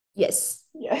Yes.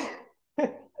 Yeah.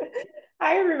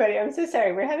 Hi, everybody. I'm so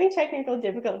sorry. We're having technical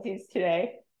difficulties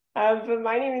today. But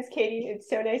my name is Katie. It's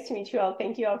so nice to meet you all.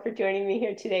 Thank you all for joining me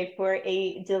here today for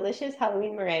a delicious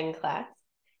Halloween meringue class.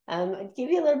 I'll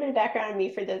give you a little bit of background on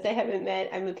me for those I haven't met.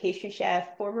 I'm a pastry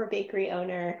chef, former bakery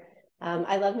owner.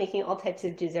 I love making all types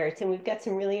of desserts, and we've got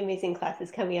some really amazing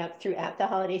classes coming up throughout the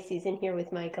holiday season here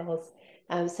with Michael's.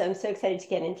 So I'm so excited to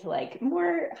get into like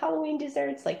more Halloween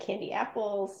desserts like candy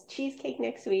apples, cheesecake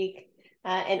next week,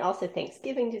 and also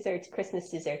Thanksgiving desserts, Christmas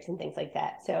desserts, and things like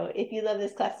that. So if you love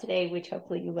this class today, which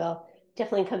hopefully you will,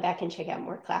 definitely come back and check out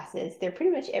more classes. They're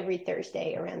pretty much every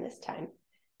Thursday around this time.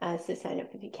 So sign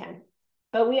up if you can.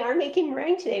 But we are making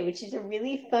meringue today, which is a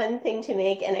really fun thing to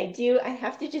make. And I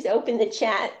have to just open the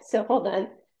chat. So hold on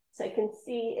so I can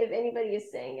see if anybody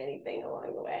is saying anything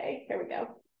along the way. Here we go.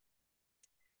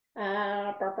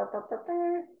 Burr, burr, burr, burr,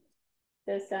 burr.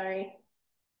 So sorry.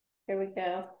 Here we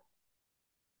go.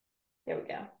 There we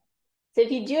go. So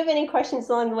if you do have any questions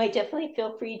along the way, definitely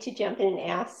feel free to jump in and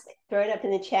ask. Throw it up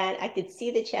in the chat. I could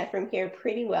see the chat from here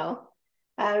pretty well.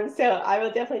 So I will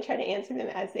definitely try to answer them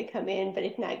as they come in. But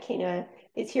if not, Kena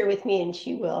is here with me and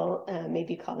she will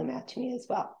maybe call them out to me as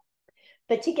well.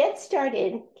 But to get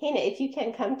started, Kena, if you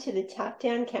can come to the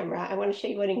top-down camera, I want to show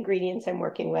you what ingredients I'm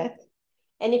working with.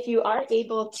 And if you are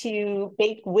able to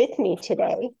bake with me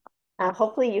today,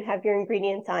 hopefully you have your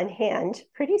ingredients on hand.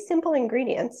 Pretty simple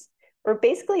ingredients. We're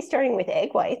basically starting with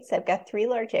egg whites. I've got 3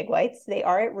 large egg whites. They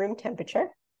are at room temperature.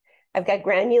 I've got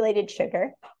granulated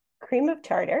sugar, cream of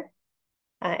tartar,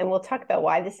 and we'll talk about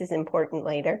why this is important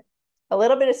later. A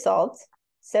little bit of salt,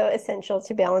 so essential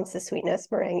to balance the sweetness.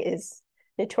 Meringue is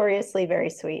notoriously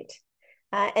very sweet.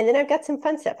 And then I've got some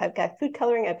fun stuff. I've got food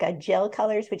coloring. I've got gel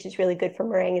colors, which is really good for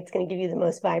meringue. It's going to give you the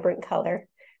most vibrant color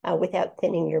without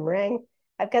thinning your meringue.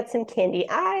 I've got some candy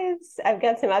eyes. I've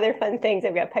got some other fun things.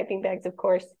 I've got piping bags, of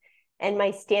course, and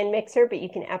my stand mixer, but you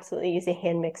can absolutely use a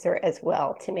hand mixer as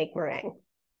well to make meringue.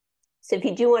 So if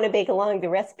you do want to bake along, the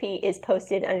recipe is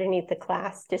posted underneath the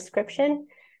class description.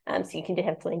 So you can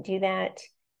definitely do that.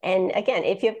 And again,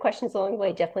 if you have questions along the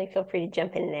way, definitely feel free to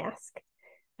jump in and ask.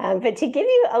 But to give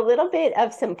you a little bit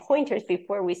of some pointers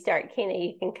before we start, Kana,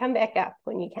 you can come back up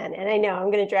when you can. And I know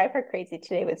I'm going to drive her crazy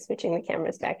today with switching the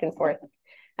cameras back and forth.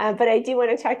 But I do want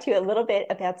to talk to you a little bit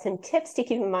about some tips to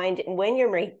keep in mind when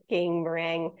you're making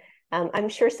meringue. I'm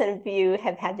sure some of you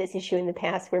have had this issue in the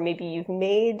past where maybe you've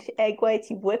made egg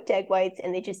whites, you've whipped egg whites,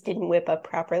 and they just didn't whip up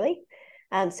properly.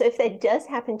 So if that does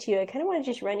happen to you, I kind of want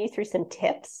to just run you through some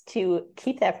tips to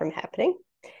keep that from happening.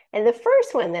 And the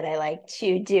first one that I like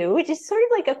to do, which is sort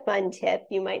of like a fun tip,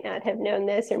 you might not have known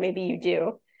this, or maybe you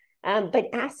do, but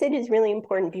acid is really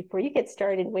important before you get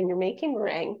started when you're making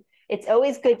meringue. It's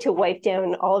always good to wipe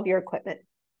down all of your equipment.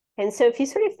 And so if you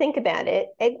sort of think about it,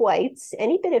 egg whites,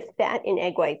 any bit of fat in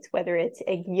egg whites, whether it's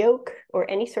egg yolk or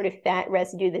any sort of fat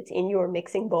residue that's in your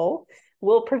mixing bowl,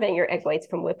 will prevent your egg whites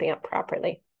from whipping up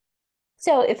properly.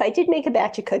 So if I did make a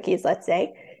batch of cookies, let's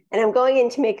say, and I'm going in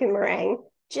to make a meringue,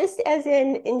 just as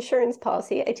an insurance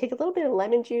policy, I take a little bit of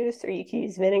lemon juice, or you can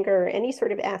use vinegar or any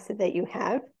sort of acid that you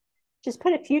have. Just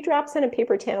put a few drops on a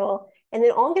paper towel, and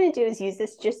then all I'm going to do is use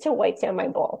this just to wipe down my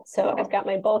bowl. So I've got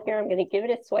my bowl here. I'm going to give it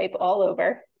a swipe all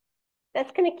over.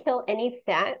 That's going to kill any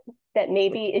fat that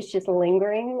maybe is just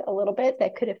lingering a little bit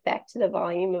that could affect the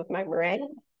volume of my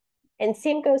meringue. And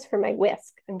same goes for my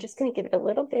whisk. I'm just going to give it a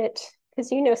little bit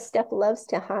because you know stuff loves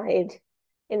to hide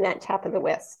in that top of the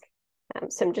whisk.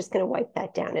 So I'm just going to wipe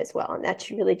that down as well. And that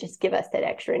should really just give us that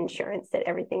extra insurance that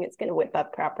everything is going to whip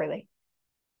up properly.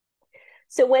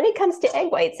 So when it comes to egg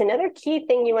whites, another key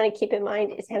thing you want to keep in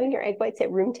mind is having your egg whites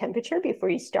at room temperature before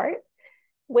you start.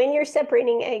 When you're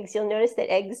separating eggs, you'll notice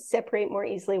that eggs separate more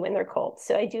easily when they're cold.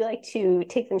 So I do like to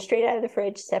take them straight out of the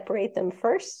fridge, separate them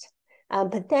first,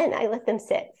 but then I let them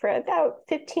sit for about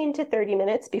 15 to 30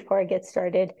 minutes before I get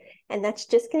started. And that's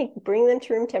just going to bring them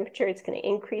to room temperature. It's going to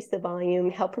increase the volume,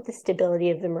 help with the stability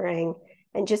of the meringue,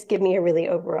 and just give me a really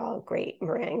overall great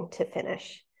meringue to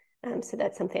finish. So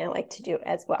that's something I like to do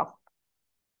as well.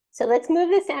 So let's move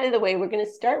this out of the way. We're going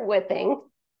to start whipping.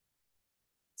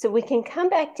 So we can come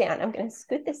back down. I'm going to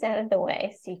scoot this out of the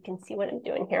way so you can see what I'm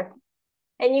doing here.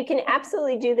 And you can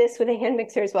absolutely do this with a hand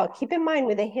mixer as well. Keep in mind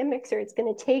with a hand mixer, it's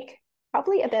going to take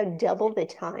probably about double the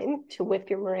time to whip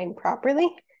your meringue properly.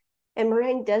 And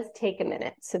meringue does take a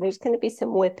minute. So there's going to be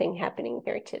some whipping happening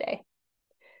here today.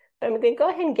 But I'm going to go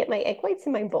ahead and get my egg whites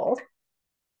in my bowl.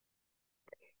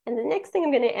 And the next thing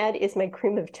I'm going to add is my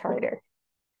cream of tartar.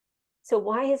 So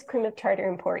why is cream of tartar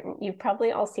important? You've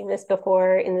probably all seen this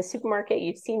before in the supermarket.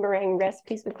 You've seen meringue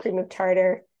recipes with cream of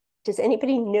tartar. Does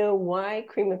anybody know why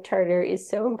cream of tartar is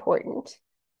so important?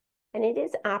 And it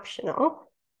is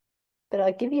optional. But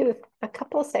I'll give you a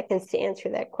couple of seconds to answer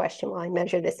that question while I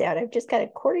measure this out. I've just got a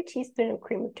 1/4 teaspoon of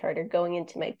cream of tartar going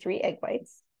into my 3 egg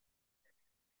whites.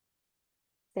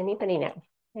 Does anybody know?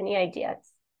 Any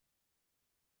ideas?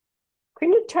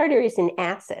 Cream of tartar is an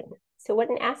acid. So what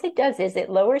an acid does is it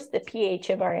lowers the pH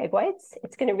of our egg whites.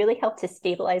 It's going to really help to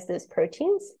stabilize those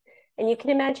proteins. And you can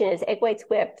imagine as egg whites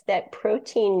whip, that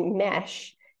protein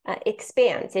mesh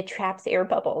expands. It traps air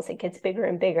bubbles. It gets bigger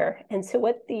and bigger. And so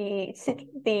what the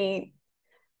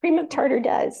cream of tartar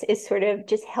does is sort of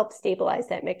just help stabilize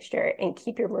that mixture and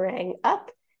keep your meringue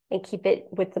up and keep it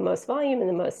with the most volume and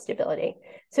the most stability.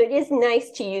 So it is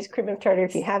nice to use cream of tartar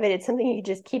if you have it. It's something you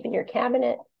just keep in your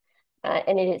cabinet,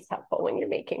 and it is helpful when you're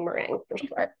making meringue for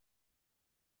sure.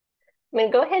 I'm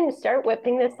going to go ahead and start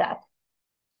whipping this up.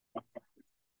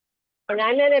 And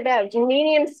I'm at about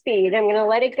medium speed. I'm going to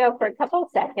let it go for a couple of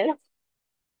seconds.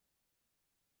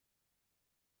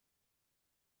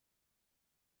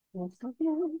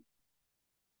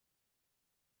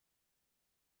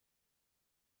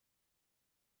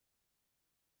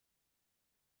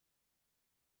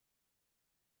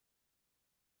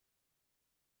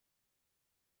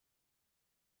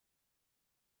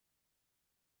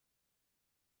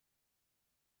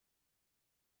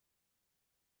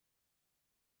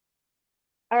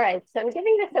 All right, so I'm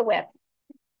giving this a whip.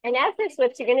 And as this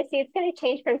whips, you're going to see it's going to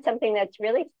change from something that's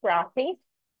really frothy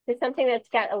to something that's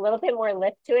got a little bit more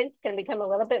lift to it. It's going to become a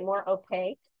little bit more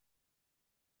opaque.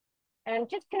 And I'm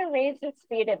just going to raise the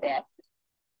speed a bit.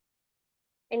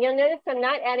 And you'll notice I'm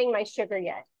not adding my sugar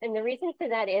yet. And the reason for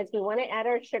that is we want to add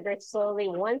our sugar slowly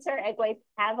once our egg whites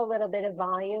have a little bit of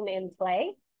volume in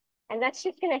play. And that's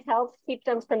just going to help keep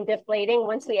them from deflating.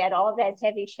 Once we add all of that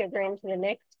heavy sugar into the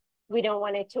mix, we don't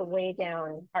want it to weigh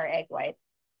down our egg whites.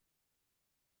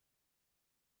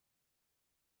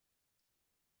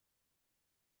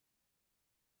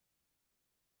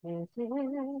 All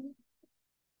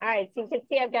right, so you can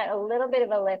see I've got a little bit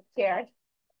of a lift here.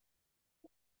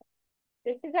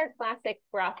 This is our classic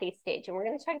frothy stage, and we're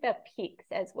going to talk about peaks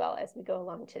as well as we go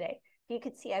along today. You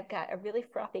can see I've got a really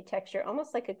frothy texture,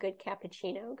 almost like a good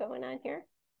cappuccino going on here.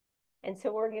 And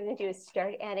so what we're going to do is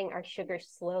start adding our sugar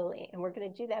slowly, and we're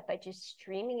going to do that by just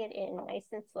streaming it in nice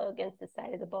and slow against the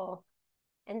side of the bowl.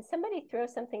 And somebody throw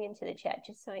something into the chat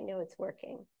just so I know it's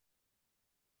working.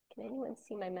 Can anyone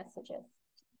see my messages?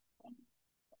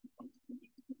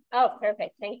 Oh,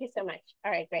 perfect. Thank you so much.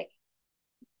 All right, great.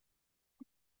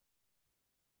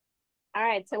 All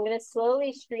right, so I'm going to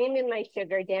slowly stream in my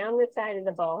sugar down the side of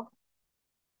the bowl.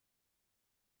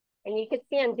 And you can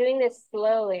see I'm doing this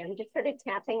slowly. I'm just sort of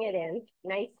tapping it in.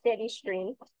 Nice, steady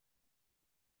stream.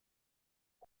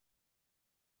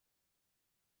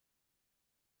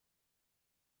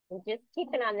 And just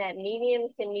keeping on that medium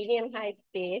to medium high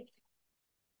speed.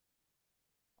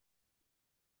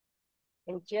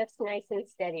 And just nice and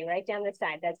steady right down the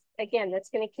side. That's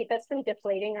going to keep us from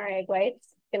deflating our egg whites.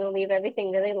 It's going to leave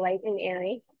everything really light and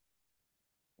airy.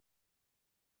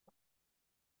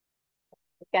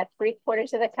 We've got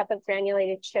 3/4 cup of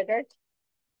granulated sugar.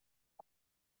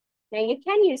 Now you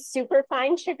can use super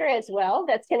fine sugar as well.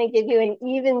 That's going to give you an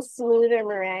even smoother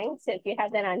meringue. So if you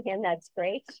have that on hand, that's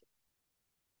great.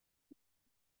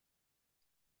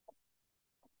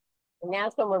 And now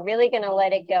is when we're really going to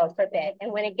let it go for a bit.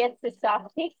 And when it gets to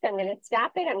soft peaks, I'm going to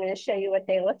stop it. I'm going to show you what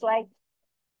they look like.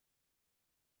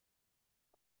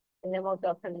 And then we'll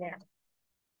go from there.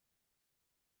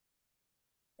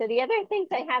 So the other things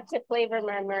I have to flavor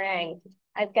my meringue,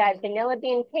 I've got vanilla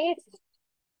bean paste.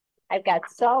 I've got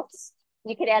salts.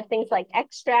 You could add things like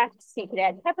extracts. You could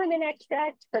add peppermint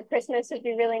extract for Christmas would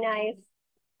be really nice.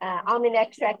 Almond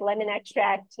extract, lemon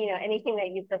extract, you know, anything that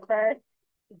you prefer.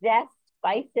 Zest,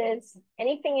 spices,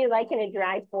 anything you like in a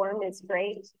dry form is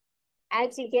great.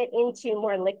 As you get into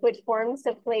more liquid forms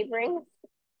of flavoring,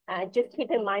 just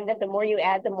keep in mind that the more you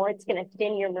add, the more it's going to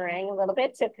thin your meringue a little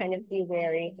bit. So kind of be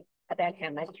wary about how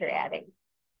much you're adding.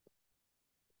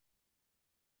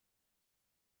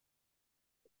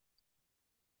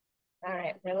 All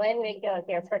right, we're letting it go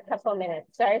here for a couple of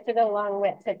minutes. Sorry for the long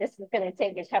whip, but this is going to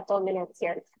take a couple of minutes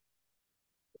here.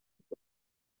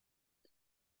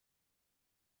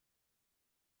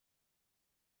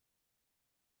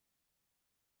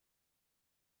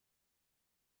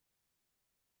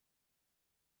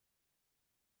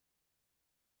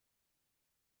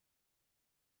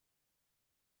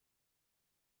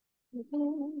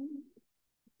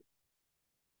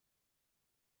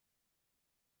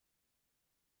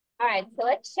 All right, so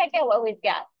let's check out what we've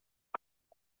got.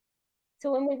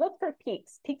 So when we look for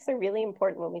peaks, peaks are really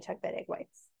important when we talk about egg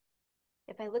whites.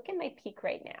 If I look at my peak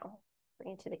right now,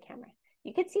 bring it to the camera.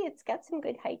 you can see it's got some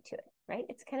good height to it, right?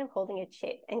 It's kind of holding its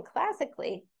shape. And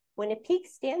classically, when a peak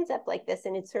stands up like this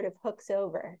and it sort of hooks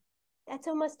over, that's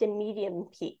almost a medium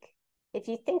peak. If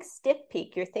you think stiff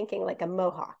peak, you're thinking like a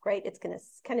mohawk, right? It's going to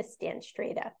kind of stand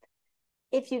straight up.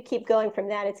 If you keep going from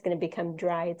that, it's going to become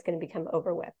dry. It's going to become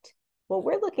overwhipped. What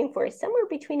we're looking for is somewhere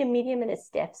between a medium and a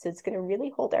stiff. So it's going to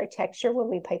really hold our texture when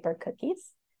we pipe our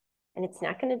cookies, and it's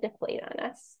not going to deflate on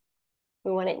us.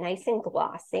 We want it nice and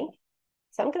glossy.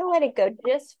 So I'm going to let it go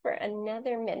just for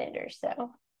another minute or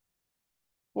so.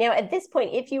 Now, at this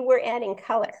point, if you were adding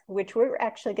color, which we're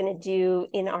actually going to do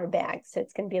in our bag, so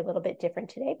it's going to be a little bit different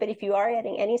today, but if you are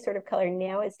adding any sort of color,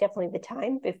 now is definitely the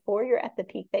time before you're at the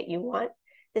peak that you want.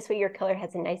 This way your color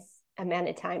has a nice amount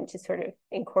of time to sort of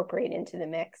incorporate into the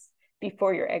mix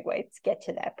before your egg whites get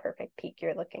to that perfect peak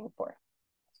you're looking for.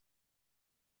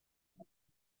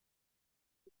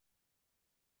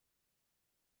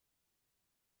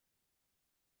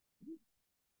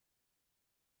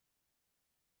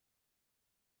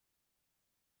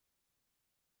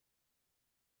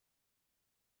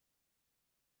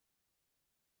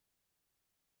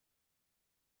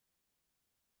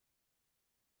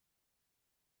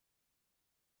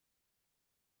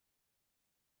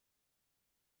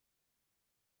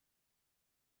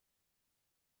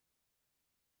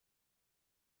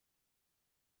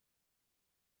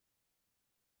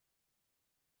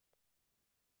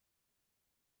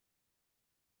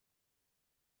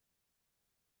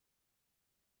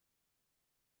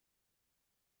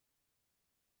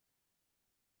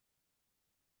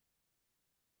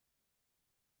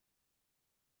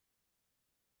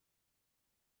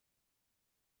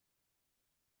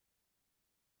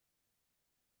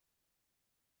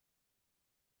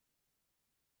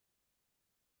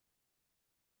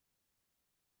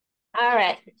 All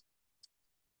right.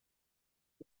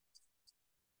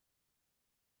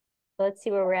 Let's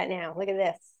see where we're at now. Look at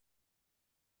this.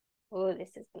 Oh,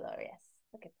 this is glorious.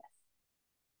 Look at this.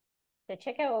 So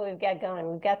check out what we've got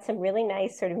going. We've got some really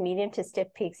nice sort of medium to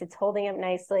stiff peaks. It's holding up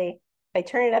nicely. If I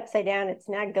turn it upside down, it's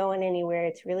not going anywhere.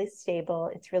 It's really stable.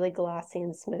 It's really glossy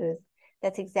and smooth.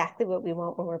 That's exactly what we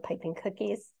want when we're piping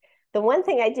cookies. The one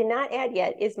thing I did not add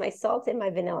yet is my salt and my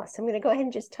vanilla. So I'm going to go ahead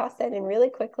and just toss that in really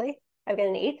quickly. I've got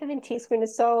 1/8 of a teaspoon of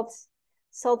salt.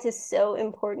 Salt is so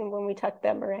important when we talk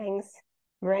about meringues.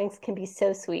 Meringues can be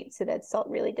so sweet, so that salt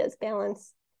really does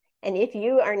balance. And if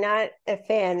you are not a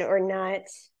fan or not,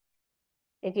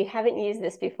 if you haven't used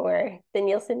this before, the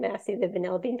Nielsen Massey, the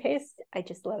vanilla bean paste, I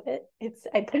just love it.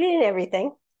 I put it in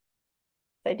everything.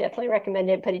 So I definitely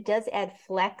recommend it, but it does add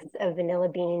flecks of vanilla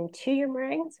bean to your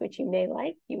meringues, which you may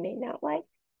like, you may not like.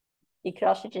 You could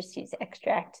also just use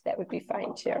extract. That would be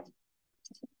fine too.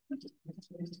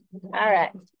 All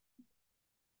right.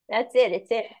 That's it.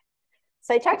 It's it.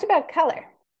 So I talked about color.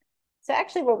 So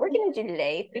actually what we're going to do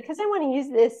today, because I want to use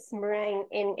this meringue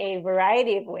in a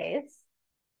variety of ways,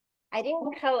 I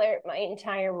didn't color my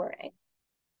entire meringue.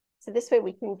 So this way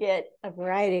we can get a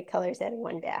variety of colors out of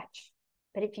one batch.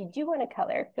 But if you do want to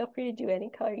color, feel free to do any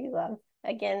color you love.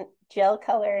 Again, gel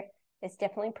color is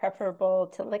definitely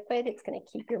preferable to liquid. It's going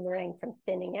to keep your meringue from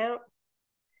thinning out.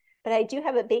 But I do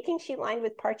have a baking sheet lined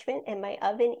with parchment, and my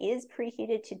oven is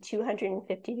preheated to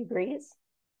 250 degrees.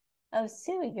 Oh,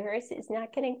 Sue, yours is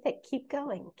not getting thick. Keep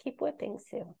going. Keep whipping,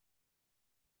 Sue.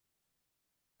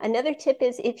 Another tip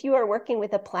is if you are working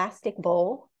with a plastic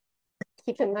bowl,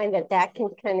 keep in mind that that can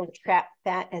kind of trap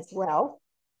fat as well.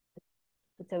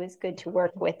 It's always good to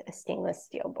work with a stainless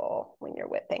steel bowl when you're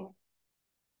whipping.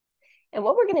 And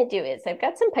what we're going to do is I've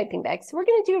got some piping bags. So we're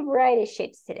going to do a variety of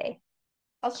shapes today.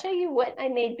 I'll show you what I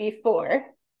made before,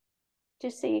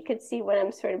 just so you could see what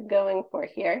I'm sort of going for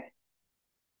here.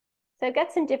 So I've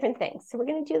got some different things. So we're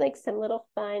going to do like some little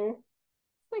fun,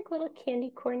 like little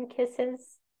candy corn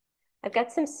kisses. I've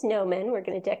got some snowmen. We're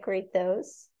going to decorate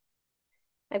those.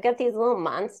 I've got these little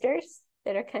monsters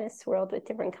that are kind of swirled with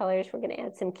different colors. We're going to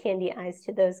add some candy eyes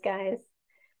to those guys.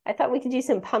 I thought we could do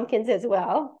some pumpkins as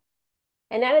well.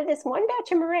 And out of this one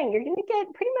batch of meringue, you're going to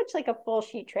get pretty much like a full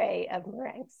sheet tray of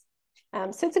meringues.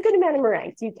 So it's a good amount of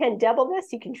meringues. You can double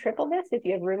this. You can triple this if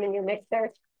you have room in your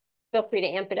mixer. Feel free to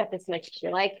amp it up as much as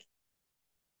you like.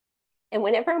 And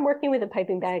whenever I'm working with a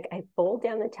piping bag, I fold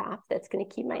down the top. That's going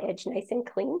to keep my edge nice and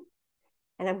clean.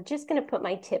 And I'm just going to put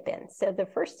my tip in. So the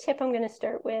first tip I'm going to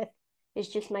start with is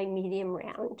just my medium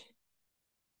round.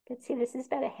 You can see this is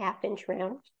about a 1/2 inch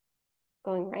round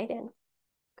going right in.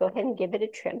 Go ahead and give it a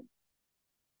trim.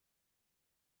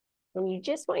 And you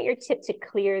just want your tip to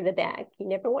clear the bag. You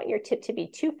never want your tip to be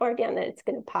too far down that it's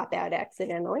going to pop out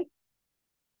accidentally.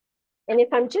 And if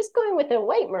I'm just going with a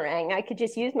white meringue, I could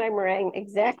just use my meringue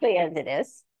exactly as it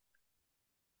is.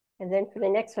 And then for the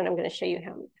next one, I'm going to show you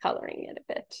how I'm coloring it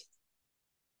a bit.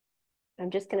 I'm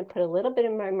just going to put a little bit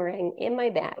of my meringue in my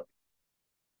bag.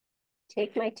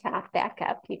 Take my top back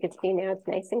up. You can see now it's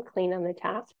nice and clean on the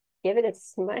top. Give it a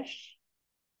smush.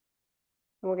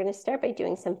 And we're going to start by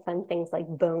doing some fun things like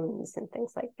bones and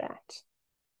things like that.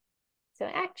 So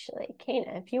actually,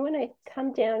 Kana, if you want to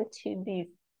come down to the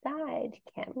side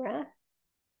camera,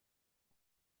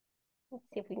 let's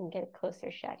see if we can get a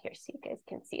closer shot here so you guys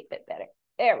can see a bit better.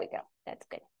 There we go. That's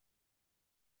good.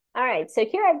 All right, so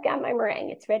here I've got my meringue.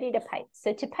 It's ready to pipe.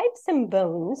 So to pipe some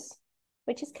bones,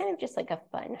 which is kind of just like a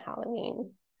fun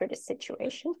Halloween sort of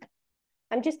situation,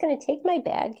 I'm just going to take my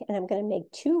bag and I'm going to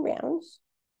make 2 rounds,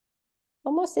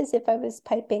 almost as if I was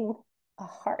piping a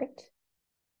heart.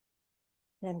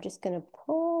 And I'm just going to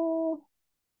pull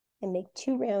and make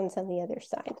 2 rounds on the other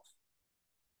side.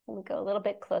 Let me go a little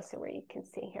bit closer where you can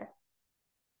see here.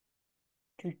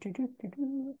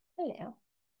 Hello.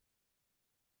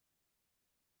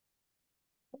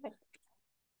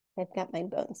 I've got my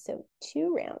bones. So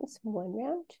 2 rounds, 1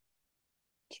 round,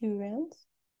 2 rounds,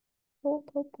 pull,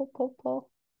 pull, pull, pull, pull,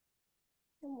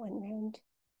 and 1 round,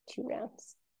 2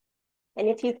 rounds. And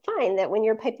if you find that when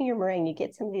you're piping your meringue, you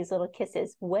get some of these little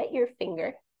kisses, wet your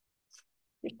finger,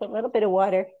 just a little bit of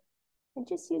water, and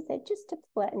just use that just to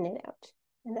flatten it out.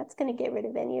 And that's going to get rid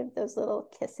of any of those little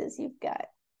kisses you've got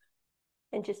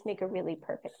and just make a really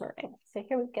perfect meringue. So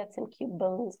here we've got some cute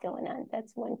bones going on.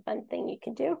 That's one fun thing you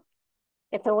can do.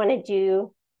 If I want to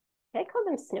do, did I call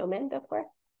them snowmen before?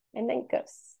 I meant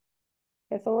ghosts.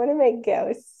 If I want to make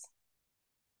ghosts,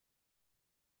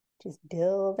 just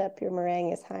build up your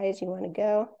meringue as high as you want to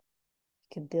go.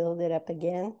 You can build it up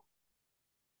again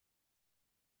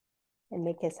and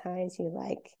make as high as you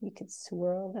like. You could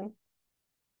swirl them.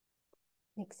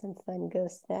 Make some fun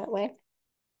ghosts that way.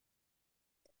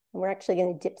 And we're actually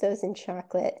going to dip those in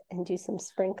chocolate and do some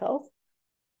sprinkles.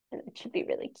 And it should be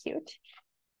really cute.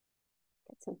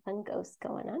 Get some fun ghosts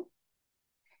going on.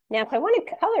 Now, if I want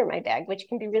to color my bag, which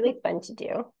can be really fun to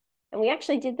do, and we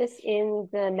actually did this in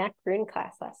the macaroon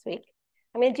class last week,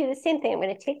 I'm going to do the same thing. I'm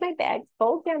going to take my bag,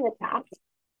 fold down the top,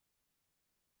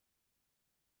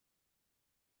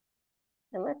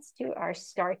 and let's do our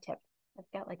star tip.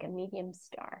 I've got like a medium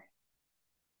star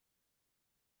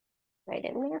right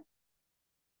in there.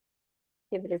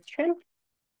 Give it a trim.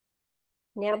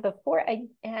 Now, before I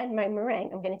add my meringue,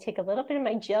 I'm going to take a little bit of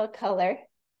my gel color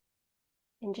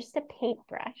and just a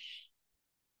paintbrush,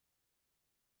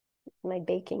 my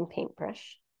baking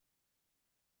paintbrush.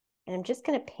 And I'm just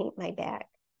going to paint my bag,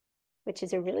 which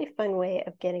is a really fun way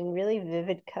of getting really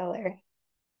vivid color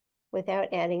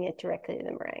without adding it directly to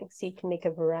the meringue. So you can make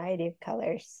a variety of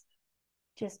colors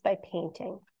just by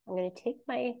painting. I'm going to take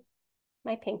my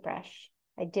paintbrush.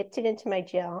 I dipped it into my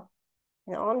gel,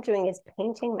 and all I'm doing is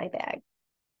painting my bag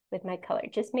with my color,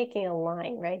 just making a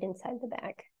line right inside the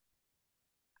bag.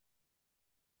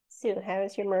 Sue,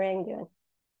 how's your meringue doing?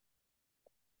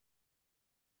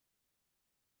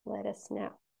 Let us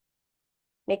know.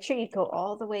 Make sure you go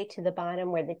all the way to the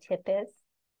bottom where the tip is.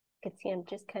 You can see I'm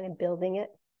just kind of building it,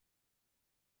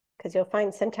 because you'll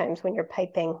find sometimes when you're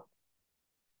piping,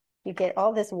 you get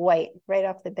all this white right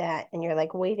off the bat, and you're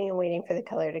like waiting and waiting for the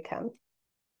color to come.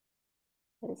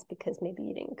 And it's because maybe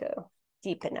you didn't go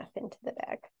deep enough into the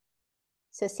bag.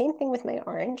 So same thing with my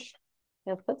orange.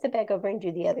 Now flip the bag over and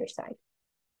do the other side.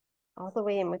 All the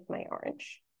way in with my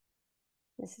orange.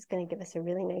 This is going to give us a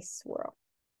really nice swirl.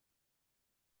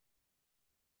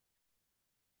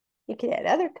 You could add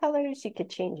other colors. You could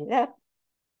change it up.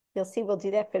 You'll see we'll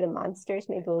do that for the monsters.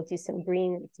 Maybe we'll do some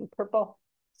green and some purple.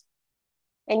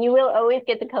 And you will always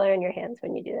get the color in your hands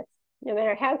when you do this. No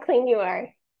matter how clean you are,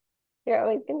 you're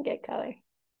always going to get color.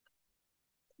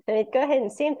 So go ahead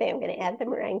and same thing. I'm going to add the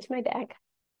meringue to my bag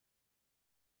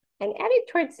and add it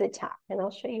towards the top, and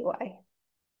I'll show you why.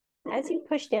 As you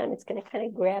push down, it's going to kind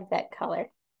of grab that color.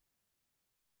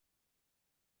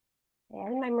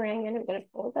 Add my meringue in. I'm going to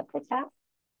fold up the top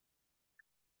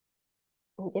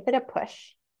and give it a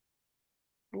push.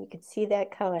 And you can see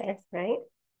that color, right?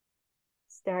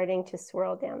 Starting to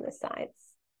swirl down the sides,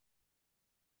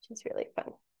 which is really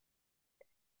fun.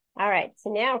 All right,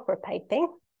 so now if we're piping,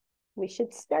 we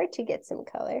should start to get some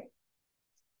color.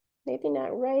 Maybe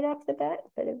not right off the bat,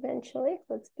 but eventually.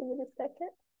 Let's give it a second.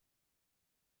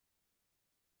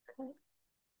 Okay.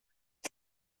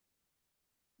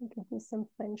 We can do some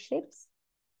fun shapes.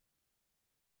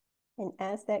 And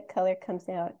as that color comes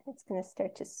out, it's going to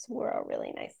start to swirl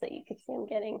really nicely. You can see I'm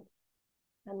getting,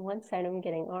 on one side I'm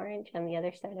getting orange, on the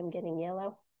other side I'm getting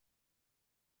yellow.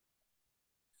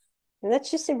 And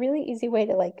that's just a really easy way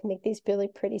to like make these really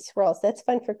pretty swirls. That's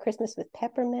fun for Christmas with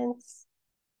peppermints.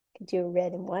 Could do a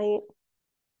red and white.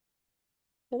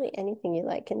 Really anything you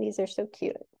like, and these are so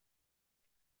cute.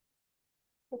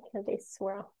 Look how they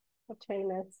swirl. I'll try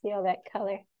to see all that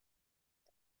color.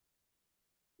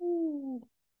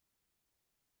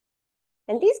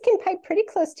 And these can pipe pretty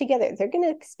close together. They're going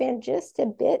to expand just a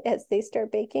bit as they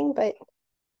start baking, but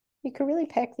you can really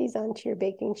pack these onto your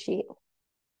baking sheet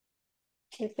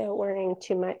without worrying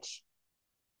too much.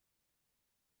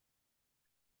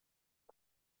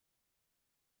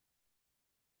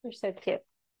 They're so cute.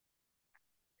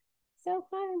 So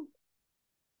fun.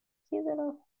 Cute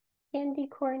little candy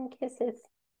corn kisses.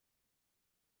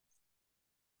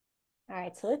 All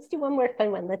right, so let's do one more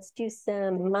fun one. Let's do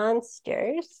some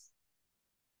monsters.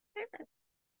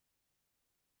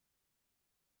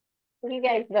 What do you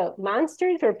guys vote?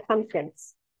 Monsters or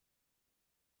pumpkins?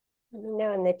 Let me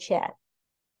know in the chat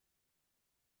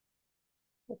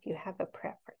if you have a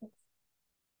preference.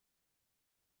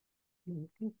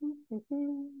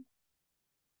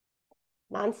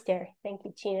 Monster. Thank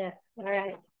you, Tina. All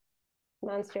right.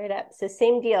 Monster it up. So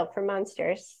same deal for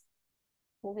monsters.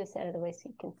 Move this out of the way so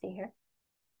you can see here.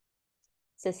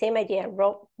 So same idea.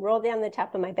 Roll down the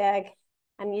top of my bag.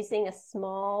 I'm using a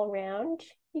small round.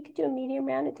 You could do a medium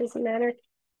round. It doesn't matter.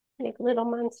 Make little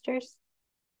monsters.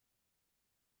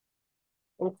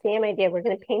 And same idea. We're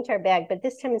going to paint our bag, but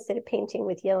this time instead of painting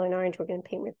with yellow and orange, we're going to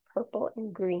paint with purple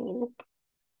and green.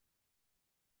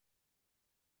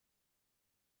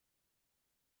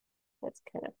 That's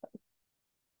kind of fun.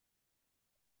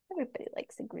 Everybody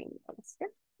likes a green monster.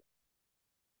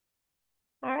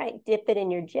 All right, dip it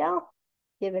in your gel.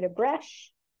 Give it a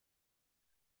brush.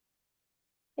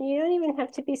 And you don't even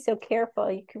have to be so careful.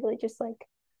 You can really just like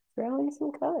throw in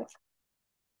some colors.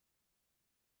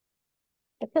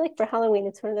 I feel like for Halloween,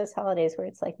 it's one of those holidays where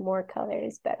it's like more color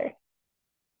is better.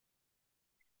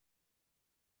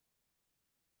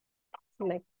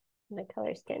 My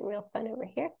color's getting real fun over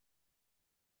here.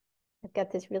 I've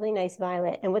got this really nice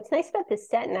violet. And what's nice about this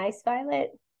Satin Ice Violet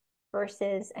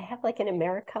versus I have like an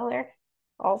AmeriColor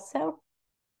also.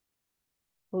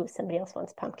 Ooh, somebody else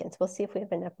wants pumpkins. We'll see if we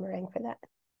have enough meringue for that.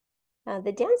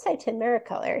 The downside to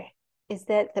AmeriColor is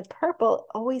that the purple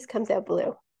always comes out blue.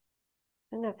 I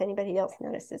don't know if anybody else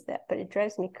notices that, but it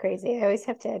drives me crazy. I always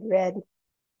have to add red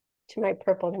to my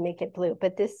purple to make it blue.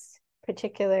 But this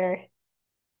particular, here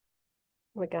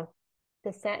we go,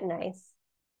 the Satin Ice,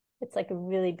 it's like a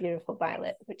really beautiful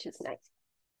violet, which is nice.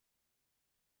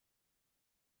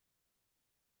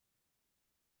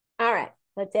 All right,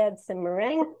 let's add some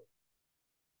meringue.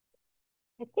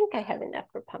 I think I have enough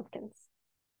for pumpkins.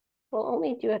 We'll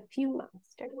only do a few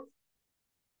monsters.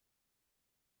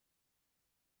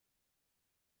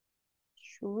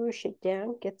 Swoosh it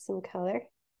down, get some color.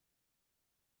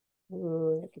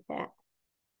 Ooh, look at that.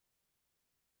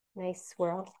 Nice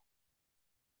swirl.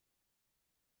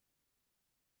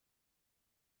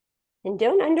 And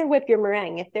don't underwhip your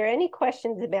meringue. If there are any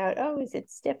questions about, oh, is it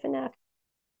stiff enough?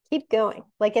 Keep going.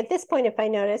 Like at this point, if I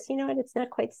notice, you know what, it's not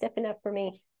quite stiff enough for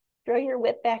me, throw your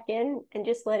whip back in and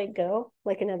just let it go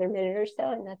like another minute or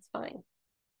so, and that's fine. All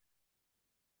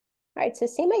right, so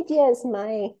same idea as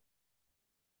my,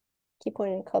 keep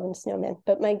wanting to call them snowmen,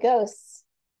 but my ghosts,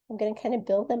 I'm gonna kind of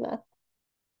build them up.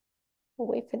 We'll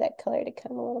wait for that color to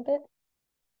come a little bit.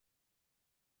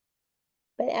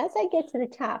 But as I get to the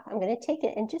top, I'm gonna take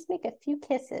it and just make a few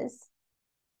kisses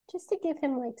just to give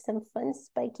him like some fun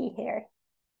spiky hair.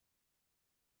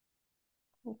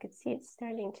 You can see it's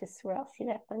starting to swirl. See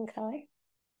that fun color?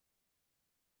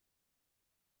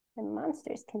 And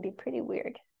monsters can be pretty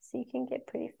weird, so you can get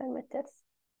pretty fun with this.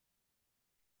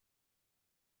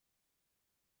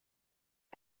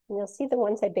 And you'll see the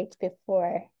ones I baked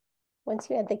before. Once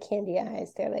you add the candy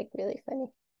eyes, they're like really funny.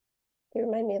 They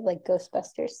remind me of like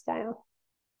Ghostbusters style.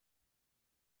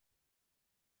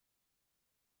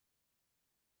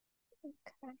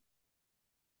 Okay.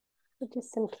 So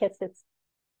just some kisses.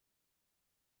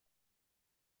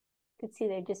 You can see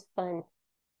they're just fun.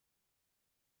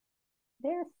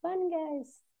 They're fun,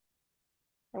 guys.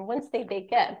 And once they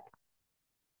bake up,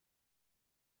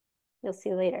 you'll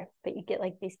see later, but you get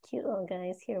like these cute little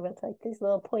guys here with like this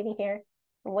little pointy hair.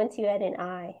 And once you add an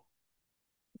eye,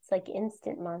 it's like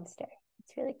instant monster.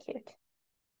 It's really cute.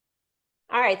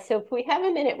 All right, so if we have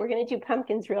a minute, we're gonna do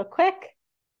pumpkins real quick.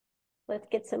 Let's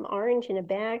get some orange in a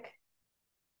bag.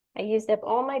 I used up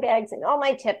all my bags and all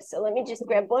my tips, so let me just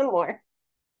grab one more.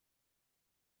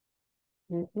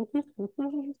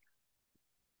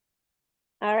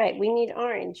 All right, we need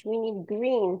orange, we need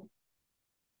green.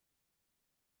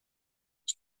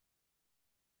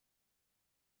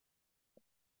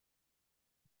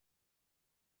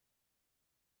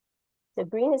 So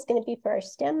green is going to be for our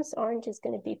stems, orange is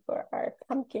going to be for our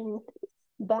pumpkin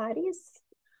bodies.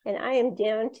 And I am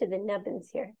down to the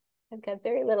nubbins here. I've got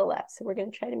very little left, so we're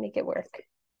going to try to make it work.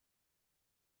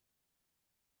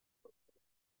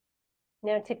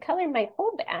 Now to color my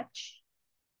whole batch,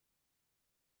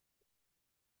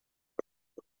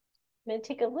 I'm going to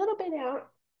take a little bit out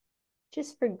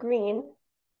just for green.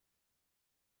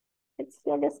 It's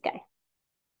still this guy.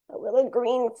 A little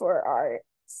green for our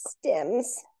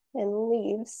stems and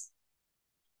leaves.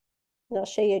 And I'll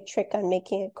show you a trick on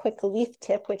making a quick leaf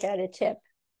tip without a tip,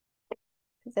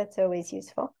 because that's always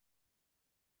useful.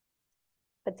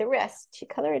 But the rest, to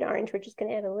color it orange, we're just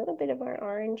going to add a little bit of our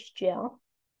orange gel.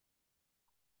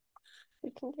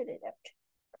 We can get it out.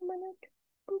 Come on out.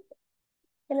 Boop.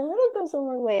 And a little goes a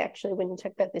long way, actually, when you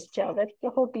talk about this gel. That's the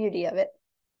whole beauty of it.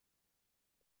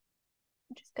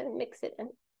 I'm just going to mix it in.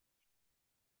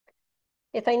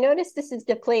 If I notice this is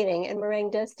deflating, and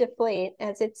meringue does deflate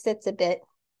as it sits a bit,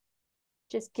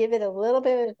 just give it a little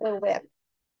bit of a whip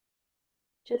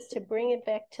just to bring it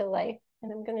back to life.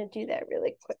 And I'm going to do that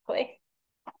really quickly.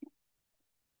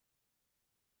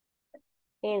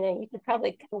 And you could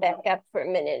probably come back up for a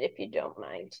minute if you don't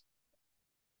mind.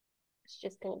 It's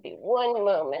just going to be one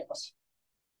moment.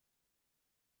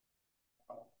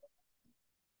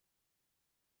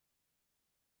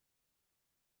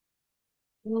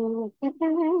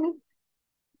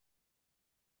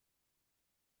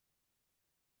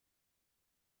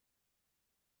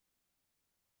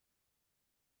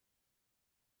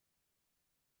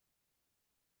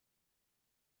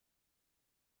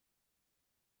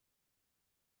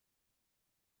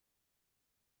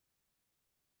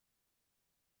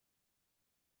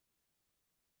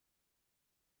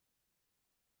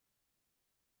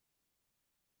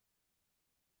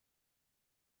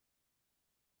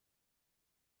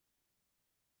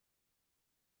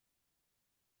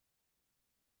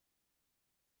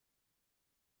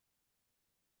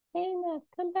 Hannah,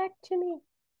 come back to me.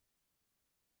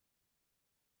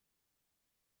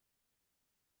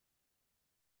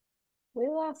 We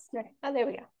lost her. Oh, there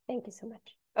we go. Thank you so much.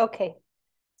 Okay.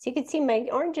 So you can see my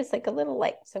orange is like a little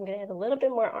light. So I'm going to add a little bit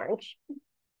more orange.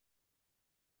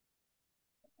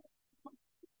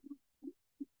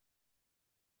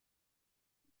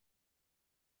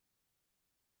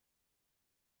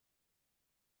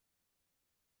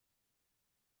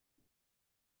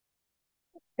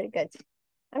 Pretty good.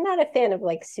 I'm not a fan of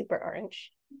like super orange.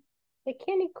 The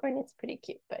candy corn is pretty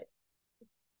cute, but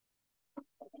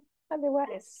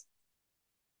otherwise.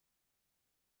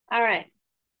 All right.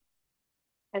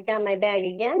 I've got my bag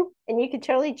again, and you can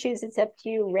totally choose. It's up to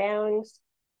you. Rounds,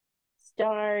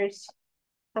 stars,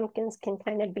 pumpkins can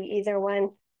kind of be either one.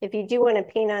 If you do want to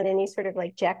paint on any sort of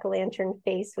like jack-o'-lantern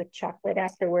face with chocolate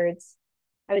afterwards,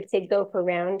 I would say go for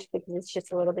round because it's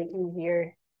just a little bit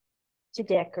easier to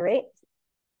decorate.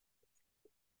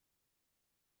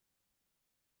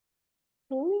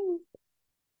 Ooh.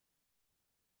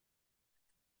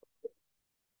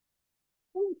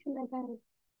 Ooh, my God.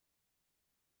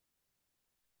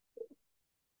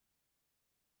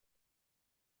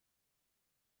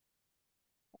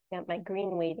 Got my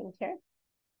green waiting here.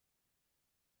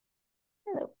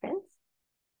 Hello, friends.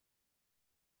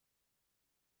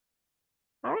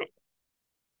 All right.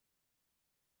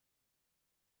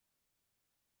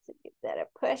 So give that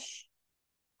a push.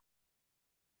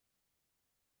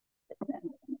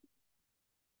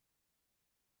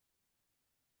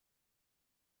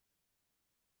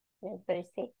 Everybody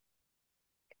see?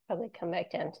 Probably come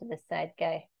back down to the side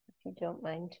guy if you don't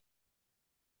mind.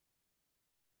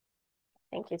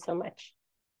 Thank you so much.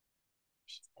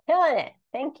 She's killing it.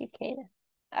 Thank you, Kana.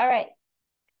 All right.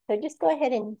 So just go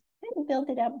ahead and build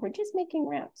it up. We're just making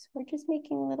rounds. We're just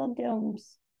making little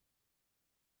domes.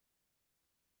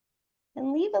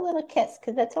 And leave a little kiss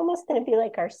because that's almost going to be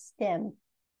like our stem.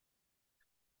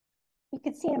 You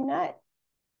can see I'm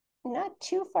not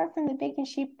too far from the baking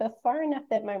sheet, but far enough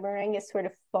that my meringue is sort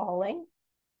of falling.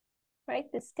 Right?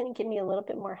 This is going to give me a little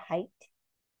bit more height.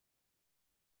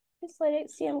 Just let it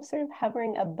see I'm sort of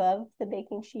hovering above the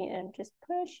baking sheet and I'm just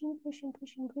pushing, pushing,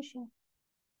 pushing, pushing.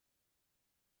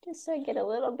 Just so I get a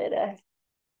little bit of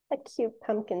a cute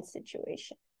pumpkin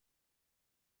situation.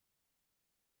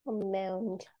 A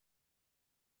mound.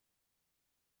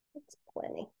 That's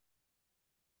plenty.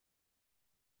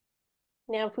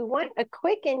 Now, if we want a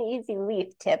quick and easy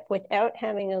leaf tip without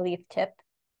having a leaf tip,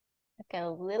 I've got a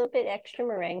little bit extra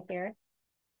meringue here.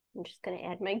 I'm just going to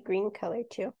add my green color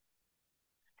too.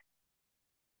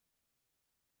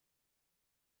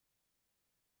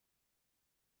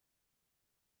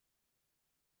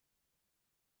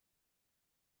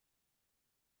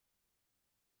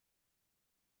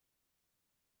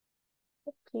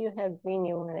 do you have green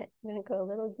you want it? I'm gonna go a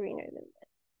little greener than that.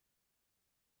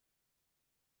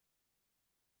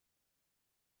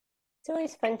 It's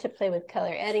always fun to play with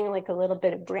color, adding like a little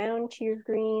bit of brown to your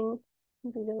green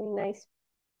would be really nice.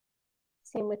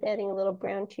 Same with adding a little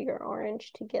brown to your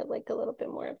orange to get like a little bit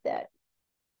more of that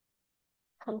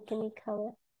pumpkin-y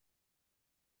color.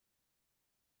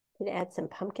 Could add some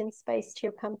pumpkin spice to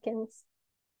your pumpkins.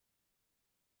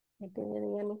 It'd be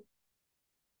really yummy.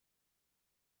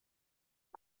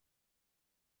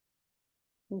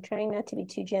 I'm trying not to be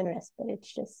too generous, but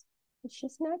it's just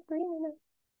not green enough.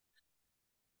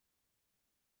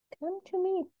 Come to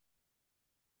me.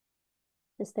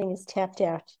 This thing is tapped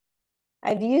out.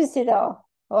 I've used it all.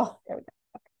 Oh, there we go.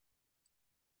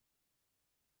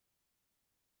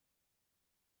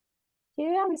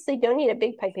 You obviously don't need a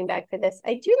big piping bag for this.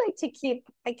 I do like to keep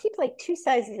like 2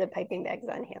 sizes of piping bags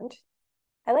on hand.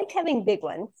 I like having big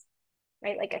ones,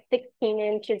 right? Like a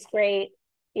 16-inch is great,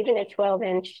 even a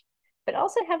 12-inch, but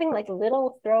also having like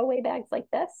little throwaway bags like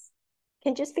this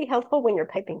can just be helpful when you're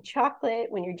piping chocolate,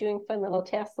 when you're doing fun little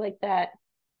tasks like that.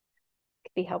 It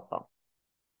could be helpful.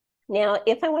 Now,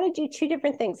 if I want to do 2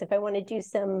 different things, if I want to do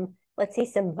some, let's say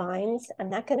some vines, I'm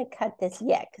not going to cut this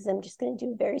yet because I'm just going to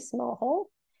do a very small hole.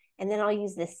 And then I'll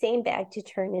use the same bag to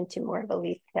turn into more of a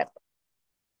leaf tip.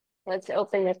 Let's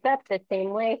open this up the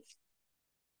same way.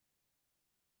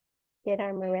 Get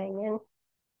our meringue in.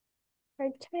 Our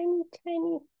tiny,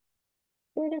 tiny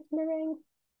bit of meringue.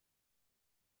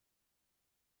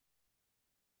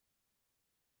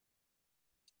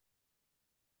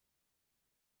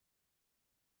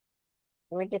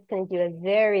 We're just going to do a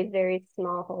very, very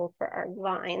small hole for our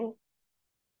vine.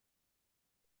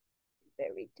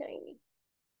 Very tiny.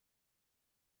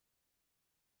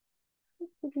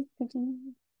 And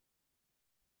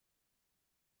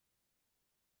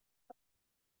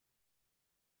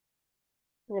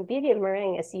the beauty of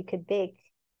meringue is you could bake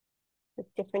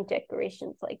with different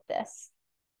decorations like this.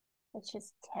 Let's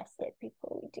just test it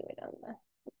before we do it on the,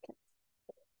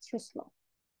 too small.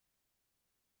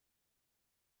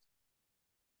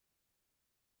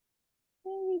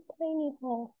 Very tiny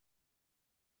hole.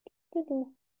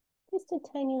 Just a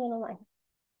tiny little line.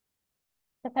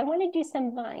 If I want to do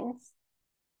some vines,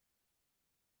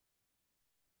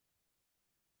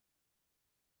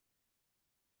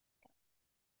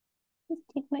 just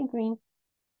take my green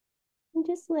and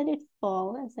just let it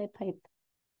fall as I pipe.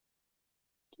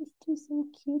 Just do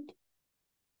some cute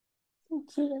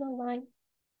little line.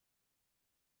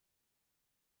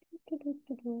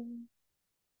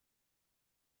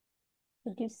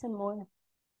 We'll do some more.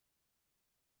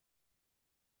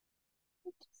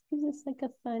 It just gives us like a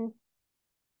fun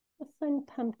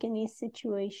pumpkin-y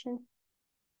situation.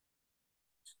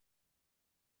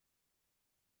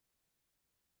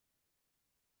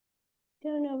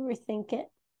 Don't overthink it.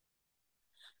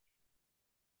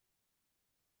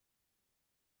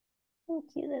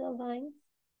 Cute little vines.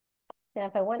 Now,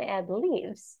 if I want to add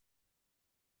leaves,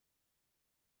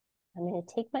 I'm going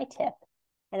to take my tip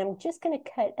and I'm just going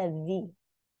to cut a V.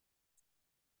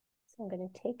 So I'm going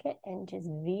to take it and just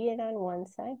V it on one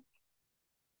side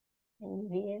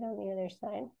and V it on the other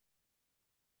side.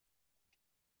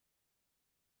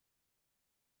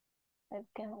 I've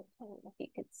got, I don't know if you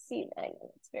could see that, I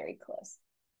know it's very close,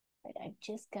 but I've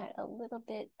just got a little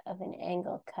bit of an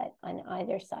angle cut on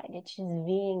either side. It's just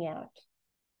Ving out.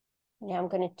 Now I'm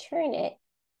going to turn it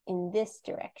in this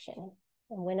direction.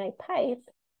 And when I pipe,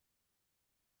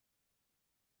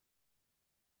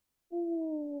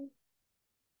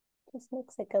 just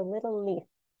makes like a little leaf.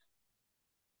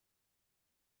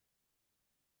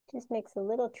 Just makes a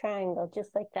little triangle,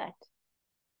 just like that.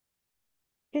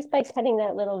 Just by cutting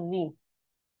that little V.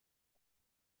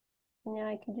 Now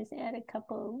I can just add a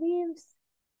couple of leaves.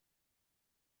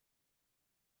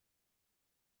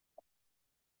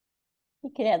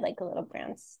 You could add like a little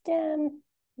brown stem.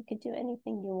 You could do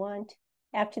anything you want.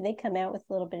 After they come out with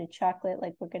a little bit of chocolate,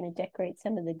 like we're going to decorate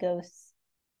some of the ghosts,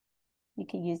 you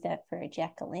could use that for a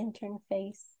jack-o'-lantern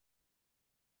face.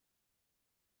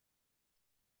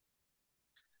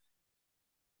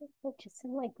 Just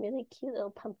some like really cute little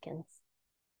pumpkins,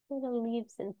 little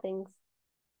leaves and things.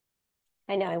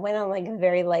 I know I went on like a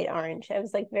very light orange. I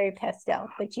was like very pastel,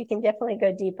 but you can definitely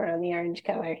go deeper on the orange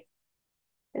color.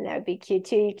 And that would be cute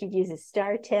too. You could use a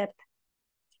star tip,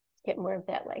 get more of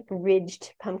that like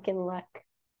ridged pumpkin look.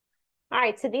 All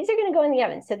right, so these are going to go in the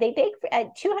oven. So they bake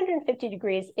at 250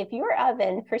 degrees. If your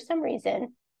oven, for some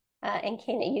reason, and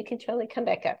Kana, you can totally come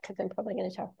back up because I'm probably going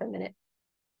to talk for a minute.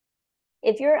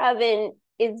 If your oven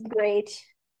is great,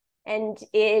 And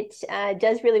it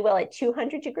does really well at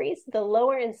 200 degrees. The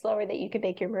lower and slower that you can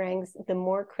bake your meringues, the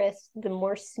more crisp, the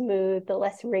more smooth, the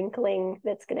less wrinkling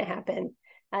that's going to happen.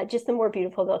 Just the more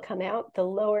beautiful they'll come out. The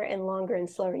lower and longer and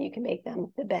slower you can make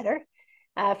them, the better.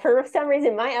 For some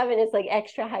reason, my oven is like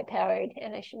extra high powered,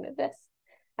 and I should move this.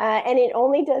 And it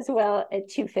only does well at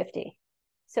 250.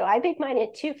 So I bake mine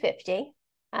at 250.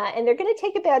 And they're going to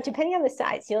take about, depending on the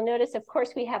size, you'll notice, of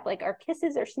course, we have like our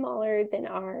kisses are smaller than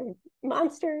our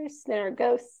monsters, than our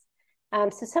ghosts.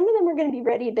 So some of them are going to be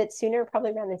ready a bit sooner,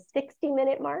 probably around the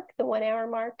 60-minute mark, the 1 hour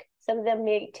mark. Some of them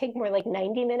may take more like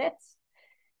 90 minutes.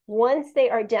 Once they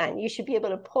are done, you should be able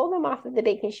to pull them off of the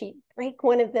baking sheet, break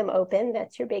one of them open.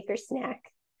 That's your baker's snack.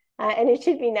 And it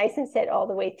should be nice and set all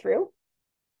the way through.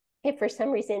 If for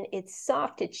some reason it's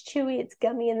soft, it's chewy, it's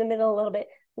gummy in the middle a little bit,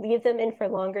 leave them in for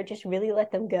longer. Just really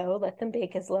let them go. Let them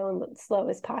bake as low and slow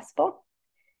as possible.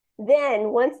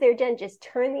 Then once they're done, just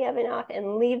turn the oven off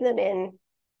and leave them in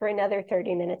for another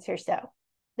 30 minutes or so.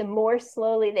 The more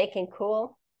slowly they can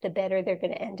cool, the better they're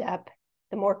going to end up.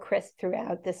 The more crisp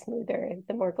throughout, the smoother,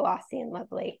 the more glossy and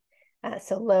lovely.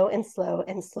 So low and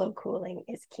slow cooling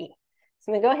is key.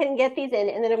 So I'm going to go ahead and get these in,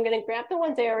 and then I'm going to grab the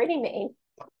ones I already made.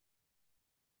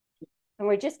 And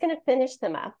we're just going to finish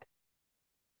them up.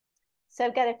 So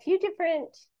I've got a few different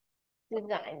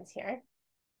designs here.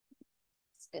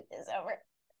 Scoot this over.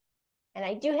 And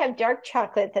I do have dark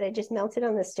chocolate that I just melted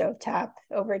on the stovetop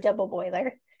over a double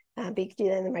boiler. But you can do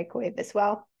that in the microwave as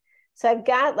well. So I've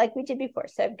got, like we did before,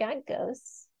 so I've got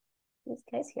ghosts, these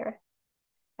guys here.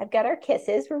 I've got our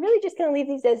kisses. We're really just going to leave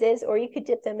these as is, or you could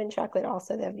dip them in chocolate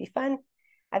also. That'd be fun.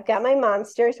 I've got my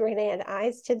monsters. We're going to add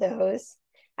eyes to those.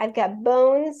 I've got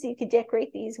bones. You could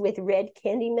decorate these with red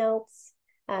candy melts.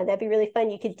 That'd be really fun.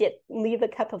 You could leave a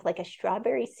cup of like a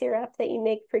strawberry syrup that you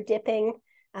make for dipping,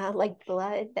 like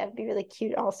blood. That would be really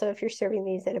cute also if you're serving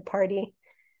these at a party.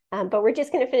 But we're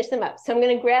just going to finish them up. So I'm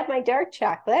going to grab my dark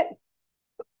chocolate.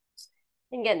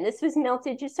 Again, this was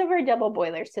melted just over a double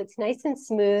boiler, so it's nice and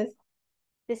smooth.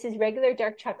 This is regular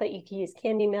dark chocolate. You can use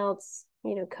candy melts,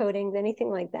 coatings, anything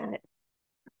like that.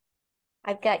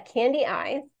 I've got candy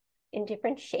eyes in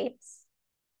different shapes.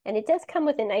 And it does come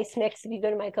with a nice mix. If you go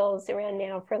to Michael's around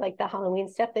now for like the Halloween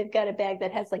stuff, they've got a bag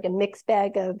that has like a mixed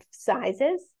bag of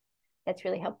sizes. That's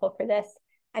really helpful for this.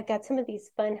 I've got some of these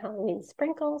fun Halloween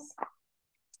sprinkles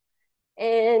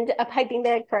and a piping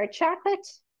bag for our chocolate.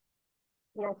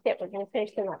 And that's it. We're going to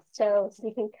finish them up. So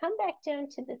you can come back down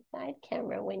to the side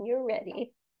camera when you're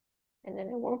ready. And then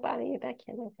I won't bother you back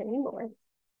here anymore.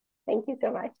 Thank you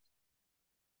so much.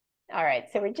 All right.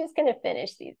 So we're just going to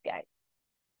finish these guys.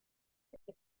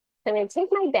 So I'm going to take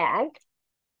my bag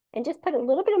and just put a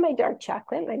little bit of my dark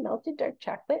chocolate, my melted dark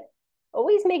chocolate.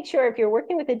 Always make sure if you're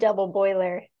working with a double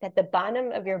boiler that the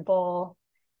bottom of your bowl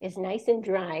is nice and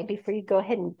dry before you go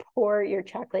ahead and pour your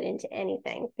chocolate into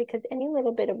anything, because any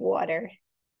little bit of water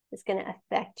is going to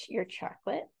affect your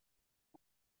chocolate.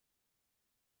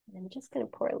 And I'm just going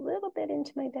to pour a little bit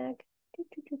into my bag.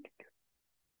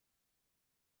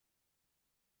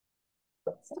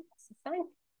 So this is fine. And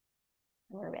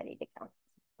we're ready to go.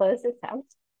 Close this out.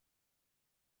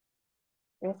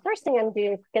 And the first thing I'm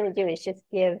going to do is just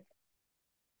give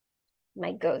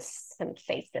my ghosts some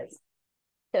faces.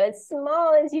 So as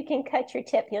small as you can cut your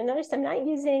tip. You'll notice I'm not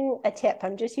using a tip.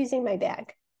 I'm just using my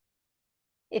bag.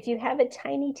 If you have a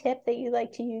tiny tip that you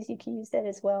like to use, you can use that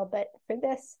as well. But for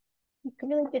this, you can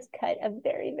really just cut a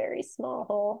very, very small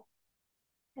hole.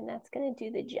 And that's going to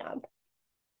do the job.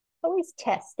 Always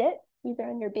test it, either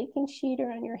on your baking sheet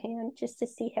or on your hand, just to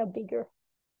see how big your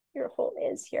hole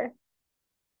is here.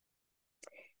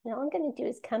 Now all I'm going to do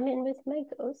is come in with my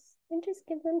ghosts and just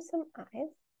give them some eyes.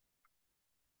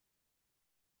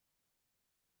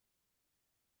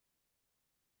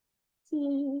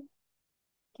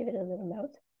 Give it a little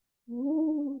mouth.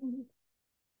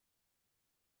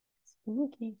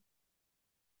 Spooky.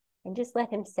 And just let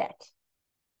him set.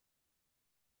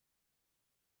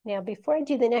 Now, before I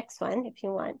do the next one, if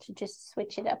you want to just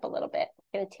switch it up a little bit,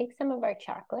 I'm going to take some of our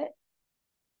chocolate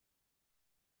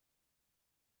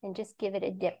and just give it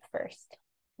a dip first.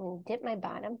 I'm going to dip my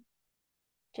bottom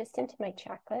just into my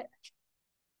chocolate,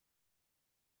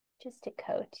 just to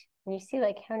coat. And you see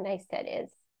like how nice that is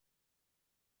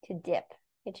to dip.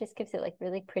 It just gives it like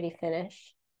really pretty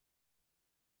finish.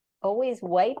 Always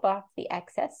wipe off the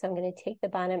excess. So I'm going to take the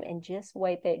bottom and just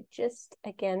wipe it just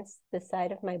against the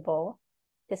side of my bowl.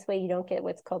 This way you don't get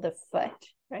what's called a foot,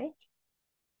 right?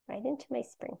 Right into my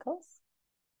sprinkles.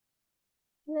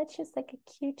 And that's just like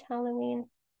a cute Halloween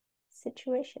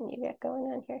situation you got going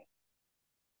on here.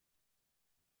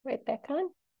 Right back on.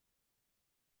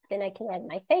 Then I can add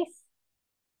my face.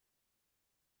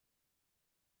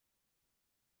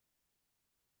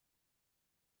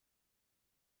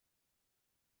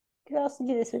 You could also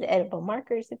do this with edible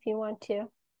markers if you want to.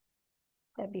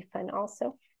 That'd be fun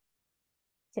also.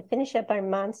 To finish up our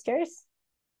monsters,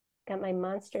 got my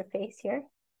monster face here.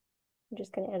 I'm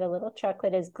just going to add a little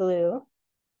chocolate as glue.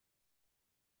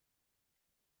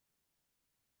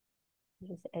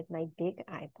 Just add my big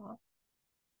eyeball.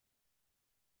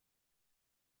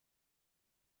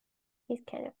 He's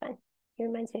kind of fun. He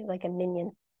reminds me of like a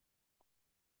minion.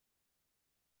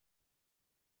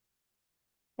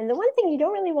 And the one thing you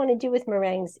don't really want to do with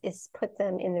meringues is put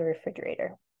them in the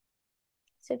refrigerator.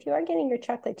 So if you are getting your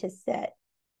chocolate to set,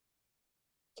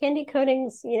 candy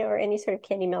coatings, or any sort of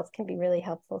candy melts can be really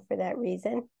helpful for that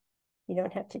reason. You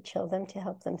don't have to chill them to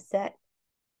help them set.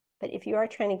 But if you are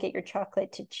trying to get your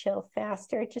chocolate to chill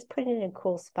faster, just put it in a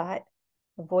cool spot.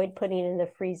 Avoid putting it in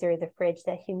the freezer or the fridge.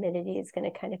 That humidity is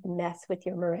going to kind of mess with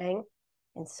your meringue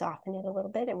and soften it a little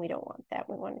bit, and we don't want that.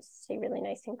 We want it to stay really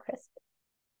nice and crisp.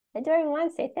 And do I want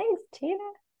to say thanks, Tina?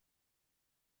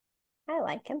 I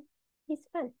like him. He's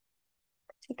fun.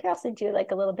 You could also do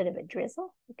like a little bit of a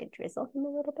drizzle. You could drizzle him a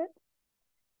little bit.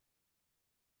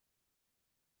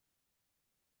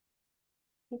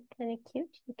 He's kind of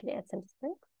cute. You could add some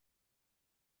sprinkles.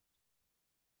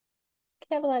 You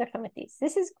could have a lot of fun with these.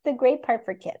 This is the great part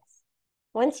for kids.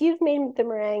 Once you've made the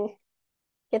meringue,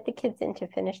 get the kids in to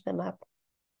finish them up.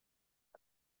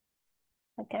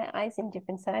 I've got eyes in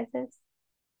different sizes.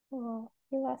 Oh,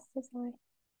 he lost his eye.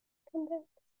 Come back.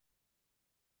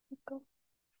 Go.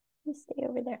 You stay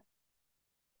over there.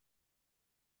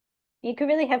 You could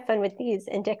really have fun with these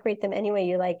and decorate them any way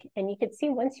you like. And you can see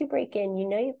once you break in,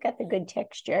 you've got the good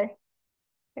texture.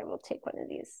 Here, we'll take one of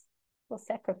these. We'll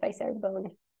sacrifice our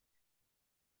bone.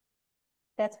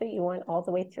 That's what you want all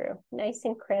the way through. Nice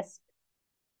and crisp.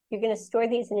 You're going to store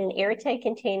these in an airtight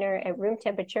container at room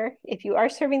temperature. If you are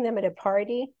serving them at a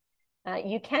party,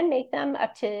 you can make them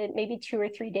up to maybe 2 or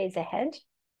 3 days ahead.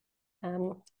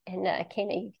 Kana, you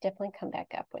can definitely come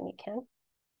back up when you can.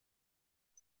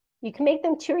 You can make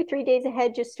them 2 or 3 days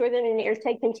ahead. Just store them in an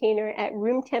airtight container at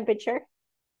room temperature.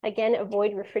 Again,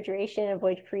 avoid refrigeration,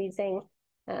 avoid freezing.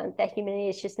 That humidity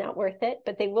is just not worth it,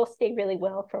 but they will stay really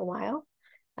well for a while.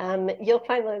 You'll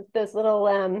find those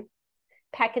little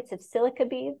packets of silica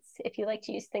beads. If you like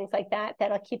to use things like that,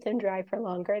 that'll keep them dry for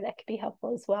longer. That could be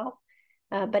helpful as well.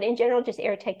 But in general, just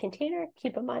airtight container,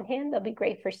 keep them on hand. They'll be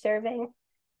great for serving.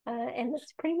 And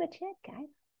that's pretty much it, guys.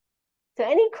 So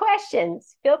any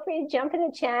questions, feel free to jump in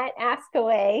the chat, ask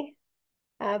away.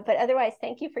 But otherwise,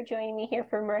 thank you for joining me here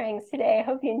for meringues today. I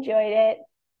hope you enjoyed it.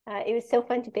 It was so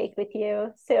fun to bake with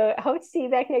you. So I hope to see you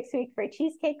back next week for a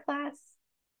cheesecake class.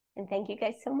 And thank you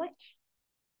guys so much.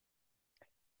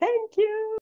 Thank you.